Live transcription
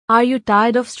Are you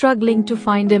tired of struggling to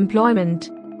find employment?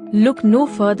 Look no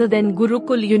further than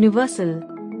Gurukul Universal.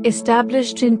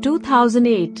 Established in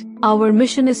 2008, our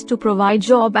mission is to provide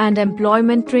job and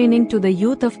employment training to the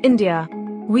youth of India.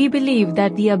 We believe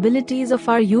that the abilities of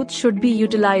our youth should be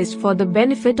utilized for the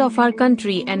benefit of our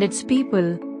country and its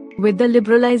people. With the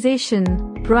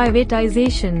liberalization,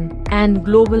 privatization, and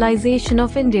globalization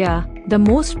of India, the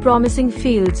most promising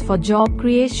fields for job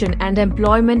creation and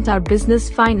employment are business,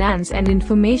 finance, and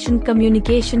information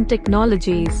communication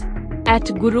technologies. At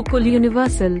Gurukul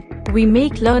Universal, we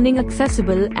make learning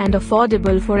accessible and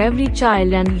affordable for every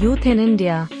child and youth in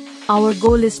India. Our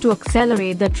goal is to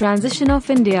accelerate the transition of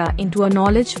India into a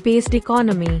knowledge-based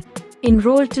economy.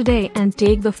 Enroll today and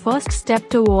take the first step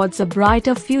towards a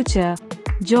brighter future.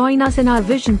 Join us in our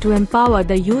vision to empower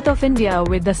the youth of India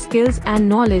with the skills and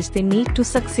knowledge they need to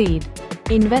succeed.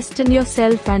 Invest in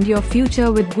yourself and your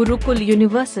future with Gurukul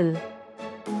Universal.